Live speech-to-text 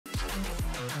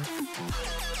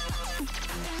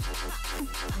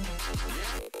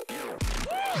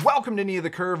Welcome to Knee of the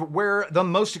Curve, where the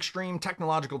most extreme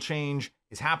technological change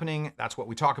is happening. That's what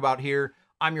we talk about here.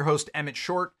 I'm your host, Emmett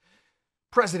Short.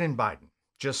 President Biden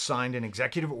just signed an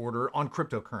executive order on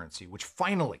cryptocurrency, which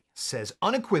finally says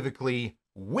unequivocally,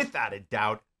 without a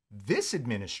doubt, this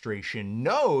administration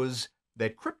knows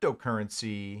that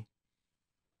cryptocurrency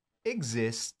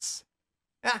exists.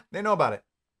 Yeah, they know about it.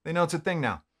 They know it's a thing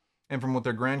now. And from what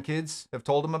their grandkids have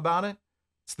told them about it,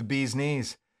 it's the bee's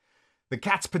knees. The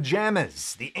cat's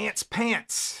pajamas, the ant's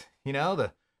pants,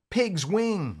 the pig's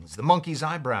wings, the monkey's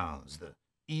eyebrows, the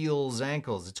eel's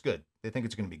ankles. It's good. They think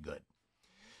it's going to be good.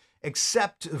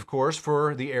 Except, of course,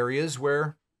 for the areas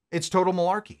where it's total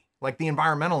malarkey, like the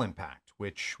environmental impact,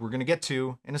 which we're going to get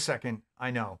to in a second,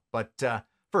 I know. But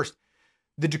first,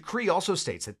 the decree also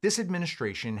states that this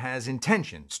administration has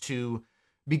intentions to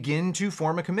begin to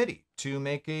form a committee to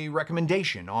make a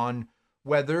recommendation on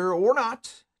whether or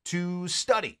not to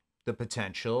study the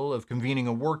potential of convening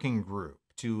a working group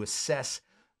to assess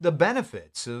the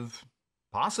benefits of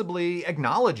possibly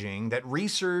acknowledging that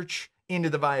research into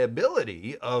the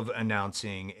viability of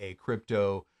announcing a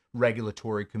crypto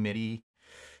regulatory committee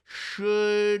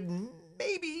should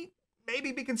maybe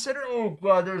be considered. Oh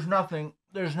God, there's nothing.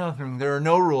 There are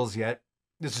no rules yet.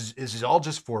 This is all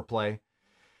just foreplay.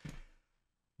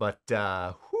 But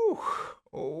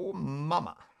oh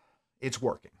mama, it's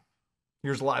working.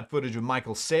 Here's live footage of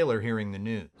Michael Saylor hearing the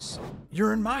news.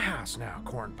 You're in my house now,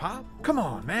 Corn Pop. Come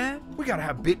on, man. We gotta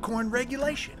have Bitcoin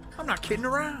regulation. I'm not kidding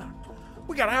around.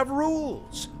 We gotta have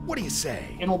rules. What do you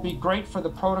say? It'll be great for the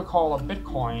protocol of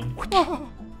Bitcoin.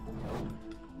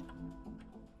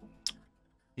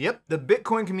 Yep, the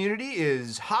Bitcoin community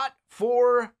is hot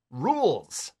for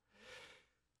rules.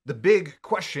 The big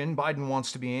question Biden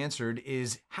wants to be answered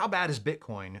is, how bad is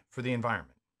Bitcoin for the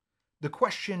environment? The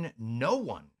question no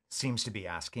one seems to be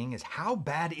asking is, how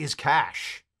bad is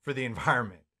cash for the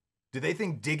environment? Do they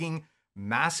think digging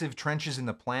massive trenches in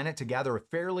the planet to gather a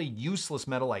fairly useless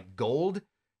metal like gold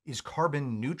is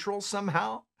carbon neutral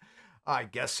somehow? I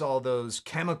guess all those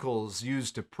chemicals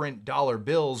used to print dollar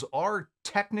bills are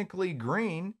technically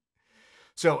green.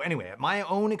 So anyway, at my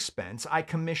own expense, I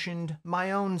commissioned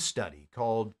my own study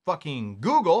called fucking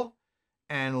Google,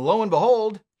 and lo and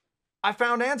behold, I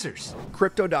found answers.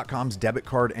 Crypto.com's debit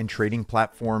card and trading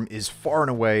platform is far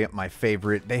and away my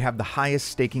favorite. They have the highest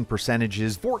staking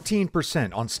percentages,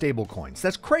 14% on stablecoins.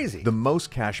 That's crazy. The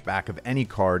most cash back of any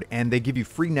card, and they give you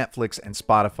free Netflix and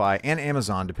Spotify and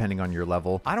Amazon depending on your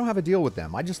level. I don't have a deal with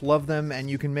them. I just love them, and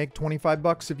you can make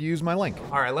 $25 if you use my link.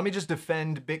 All right, let me just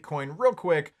defend Bitcoin real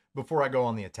quick before I go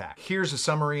on the attack. Here's a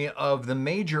summary of the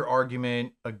major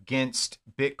argument against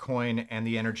Bitcoin and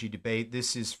the energy debate.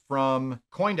 This is from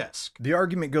Coindesk. The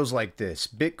argument goes like this.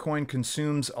 Bitcoin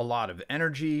consumes a lot of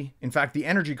energy. In fact, the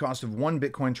energy cost of one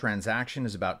Bitcoin transaction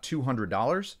is about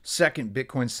 $200. Second,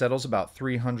 Bitcoin settles about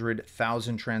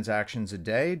 300,000 transactions a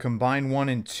day. Combine 1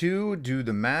 and 2, do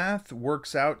the math,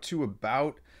 works out to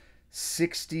about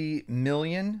 60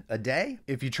 million a day.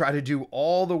 If you try to do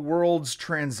all the world's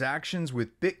transactions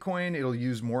with Bitcoin, it'll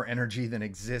use more energy than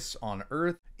exists on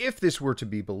Earth. If this were to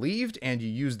be believed and you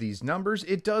use these numbers,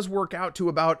 it does work out to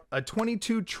about a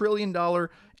 $22 trillion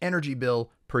energy bill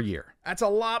per year. That's a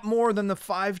lot more than the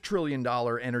 $5 trillion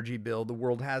energy bill the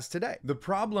world has today. The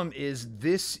problem is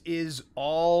this is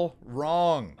all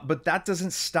wrong, but that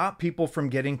doesn't stop people from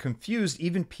getting confused,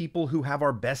 even people who have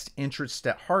our best interests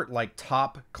at heart, like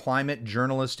top climate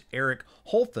journalist Eric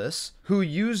Holthus, who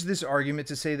used this argument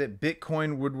to say that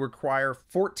Bitcoin would require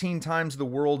 14 times the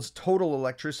world's total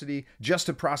electricity just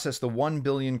to process the 1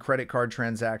 billion credit card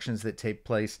transactions that take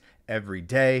place every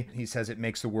day. He says it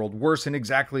makes the world worse in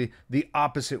exactly the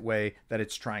opposite way that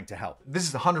it's trying to help. This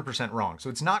is 100% wrong. So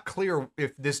it's not clear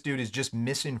if this dude is just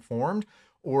misinformed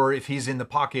or if he's in the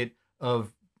pocket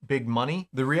of big money.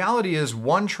 The reality is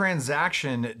one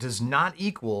transaction does not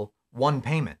equal one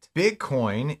payment.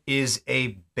 Bitcoin is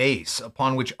a base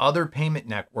upon which other payment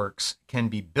networks can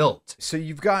be built. So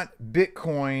you've got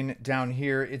Bitcoin down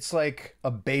here. It's like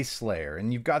a base layer,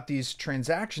 and you've got these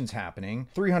transactions happening,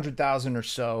 300,000 or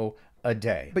so a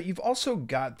day. But you've also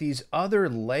got these other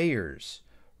layers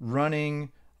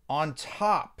running on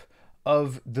top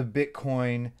of the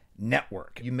Bitcoin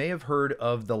network. You may have heard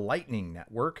of the Lightning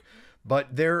Network,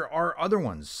 but there are other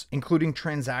ones, including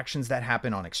transactions that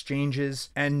happen on exchanges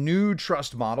and new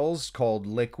trust models called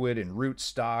Liquid and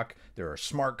Rootstock. There are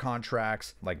smart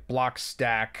contracts like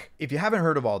Blockstack. If you haven't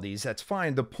heard of all these, that's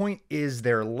fine. The point is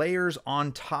they're layers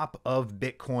on top of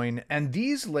Bitcoin, and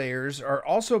these layers are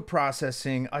also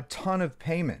processing a ton of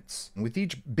payments. With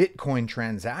each Bitcoin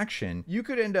transaction, you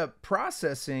could end up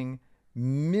processing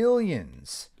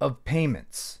millions of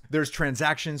payments. There's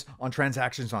transactions on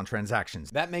transactions on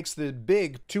transactions. That makes the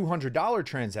big $200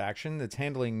 transaction that's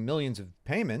handling millions of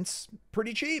payments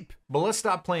pretty cheap. But let's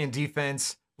stop playing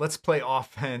defense. Let's play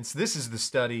offense. This is the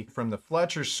study from the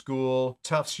Fletcher School,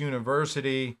 Tufts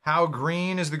University. How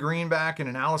green is the greenback? An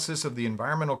analysis of the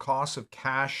environmental costs of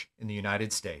cash in the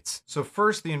United States. So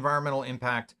first, the environmental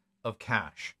impact of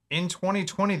cash. In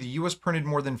 2020, the US printed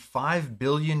more than 5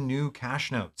 billion new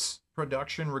cash notes.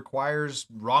 Production requires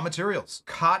raw materials.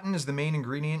 Cotton is the main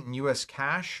ingredient in US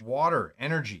cash, water,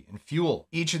 energy, and fuel.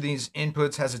 Each of these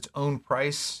inputs has its own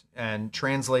price and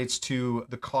translates to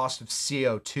the cost of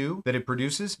CO2 that it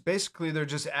produces. Basically, they're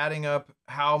just adding up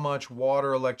how much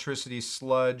water, electricity,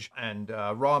 sludge, and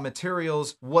raw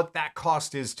materials, what that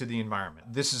cost is to the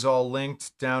environment. This is all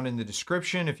linked down in the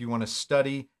description if you want to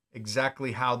study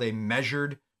exactly how they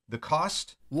measured the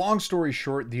cost. Long story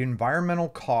short, the environmental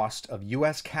cost of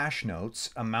US cash notes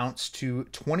amounts to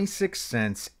 26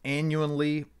 cents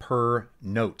annually per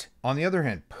note. On the other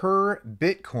hand, per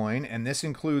Bitcoin, and this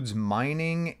includes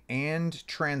mining and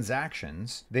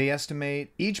transactions, they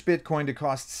estimate each Bitcoin to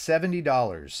cost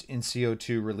 $70 in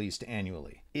CO2 released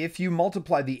annually. If you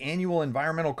multiply the annual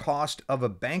environmental cost of a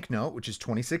banknote, which is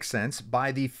 26 cents,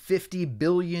 by the 50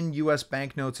 billion US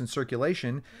banknotes in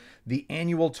circulation, the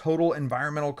annual total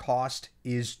environmental cost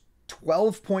is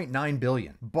 12.9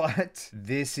 billion. But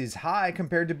this is high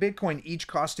compared to Bitcoin, each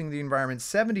costing the environment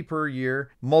 70 per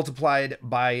year, multiplied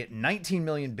by 19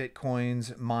 million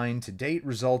Bitcoins mined to date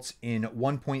results in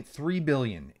 1.3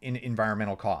 billion in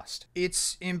environmental cost.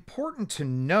 It's important to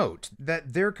note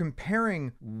that they're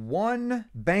comparing one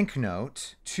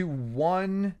banknote to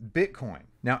one Bitcoin.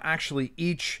 Now, actually,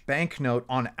 each banknote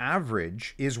on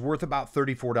average is worth about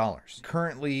 $34.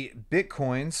 Currently,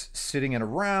 Bitcoin's sitting at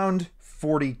around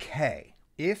 40K.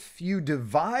 If you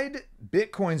divide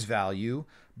Bitcoin's value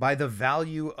by the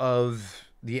value of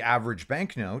the average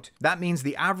banknote, that means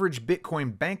the average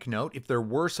Bitcoin banknote, if there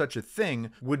were such a thing,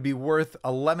 would be worth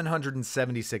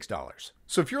 $1,176.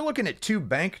 So if you're looking at two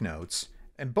banknotes,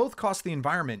 and both cost the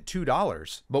environment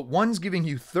 $2, but one's giving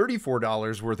you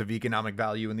 $34 worth of economic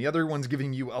value and the other one's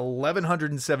giving you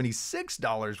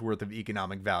 $1,176 worth of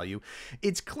economic value,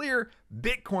 it's clear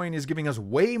Bitcoin is giving us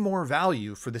way more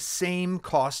value for the same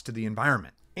cost to the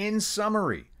environment. In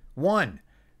summary, 1.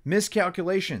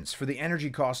 Miscalculations for the energy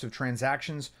cost of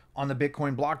transactions on the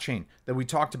Bitcoin blockchain that we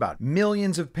talked about.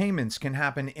 Millions of payments can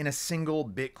happen in a single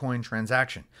Bitcoin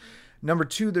transaction. Number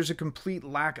 2, there's a complete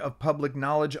lack of public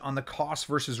knowledge on the cost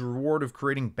versus reward of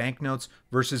creating banknotes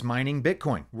versus mining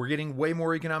Bitcoin. We're getting way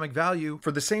more economic value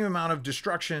for the same amount of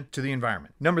destruction to the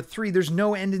environment. Number 3, there's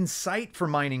no end in sight for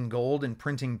mining gold and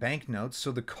printing banknotes,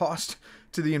 so the cost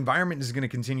to the environment is going to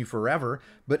continue forever.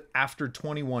 But after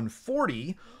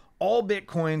 2140, all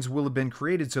Bitcoins will have been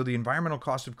created, so the environmental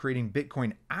cost of creating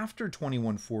Bitcoin after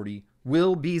 2140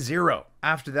 will be zero.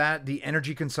 After that, the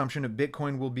energy consumption of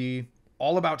Bitcoin will be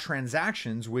all about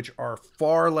transactions, which are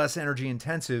far less energy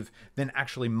intensive than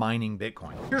actually mining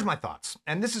Bitcoin. Here's my thoughts,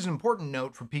 and this is an important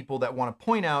note for people that want to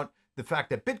point out the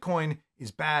fact that Bitcoin is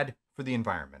bad for the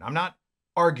environment. I'm not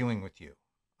arguing with you.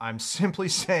 I'm simply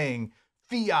saying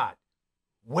fiat,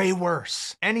 way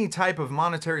worse. Any type of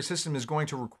monetary system is going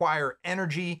to require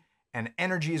energy, and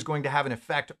energy is going to have an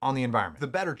effect on the environment. The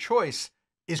better choice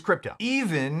is crypto,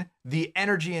 even the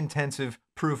energy intensive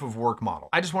proof of work model.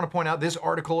 I just want to point out this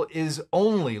article is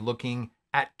only looking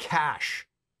at cash,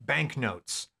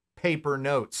 banknotes, paper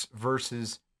notes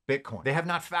versus Bitcoin. They have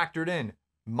not factored in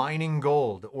mining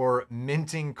gold or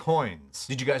minting coins.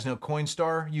 Did you guys know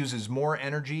Coinstar uses more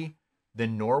energy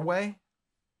than Norway?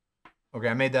 Okay,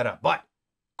 I made that up, but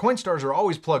Coinstars are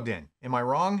always plugged in. Am I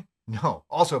wrong? No.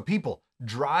 Also, people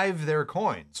drive their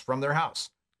coins from their house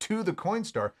to the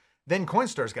Coinstar. Then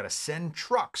Coinstar's got to send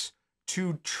trucks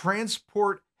to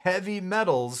transport heavy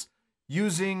metals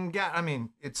using gas. I mean,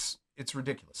 it's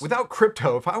ridiculous. Without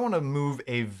crypto, if I want to move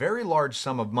a very large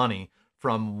sum of money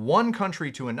from one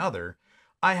country to another,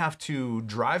 I have to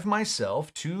drive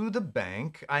myself to the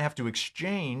bank. I have to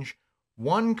exchange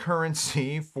one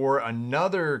currency for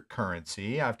another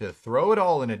currency. I have to throw it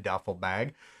all in a duffel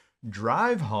bag,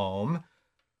 drive home,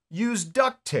 use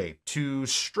duct tape to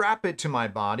strap it to my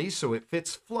body so it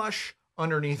fits flush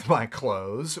underneath my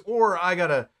clothes, or I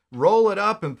gotta roll it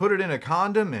up and put it in a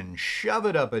condom and shove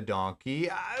it up a donkey.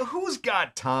 Who's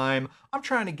got time? I'm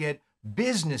trying to get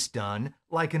business done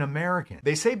like an American.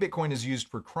 They say Bitcoin is used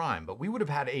for crime, but we would have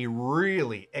had a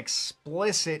really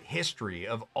explicit history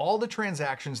of all the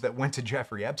transactions that went to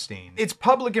Jeffrey Epstein. It's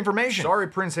public information. Sorry,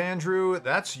 Prince Andrew,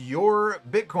 that's your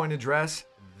Bitcoin address.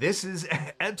 This is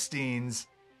Epstein's.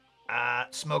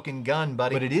 smoking gun,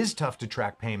 buddy. But it is tough to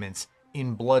track payments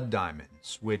in blood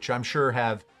diamonds, which I'm sure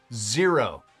have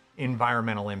zero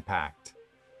environmental impact.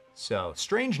 So,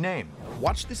 strange name.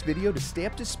 Watch this video to stay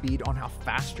up to speed on how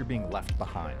fast you're being left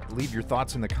behind. Leave your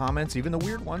thoughts in the comments, even the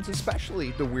weird ones,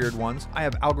 especially the weird ones. I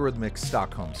have algorithmic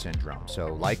Stockholm Syndrome,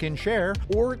 so like and share,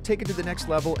 or take it to the next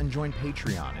level and join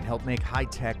Patreon and help make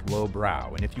high-tech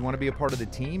lowbrow. And if you want to be a part of the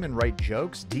team and write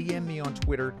jokes, DM me on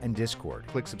Twitter and Discord.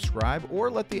 Click subscribe or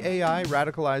let the AI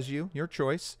radicalize you, your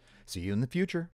choice. See you in the future.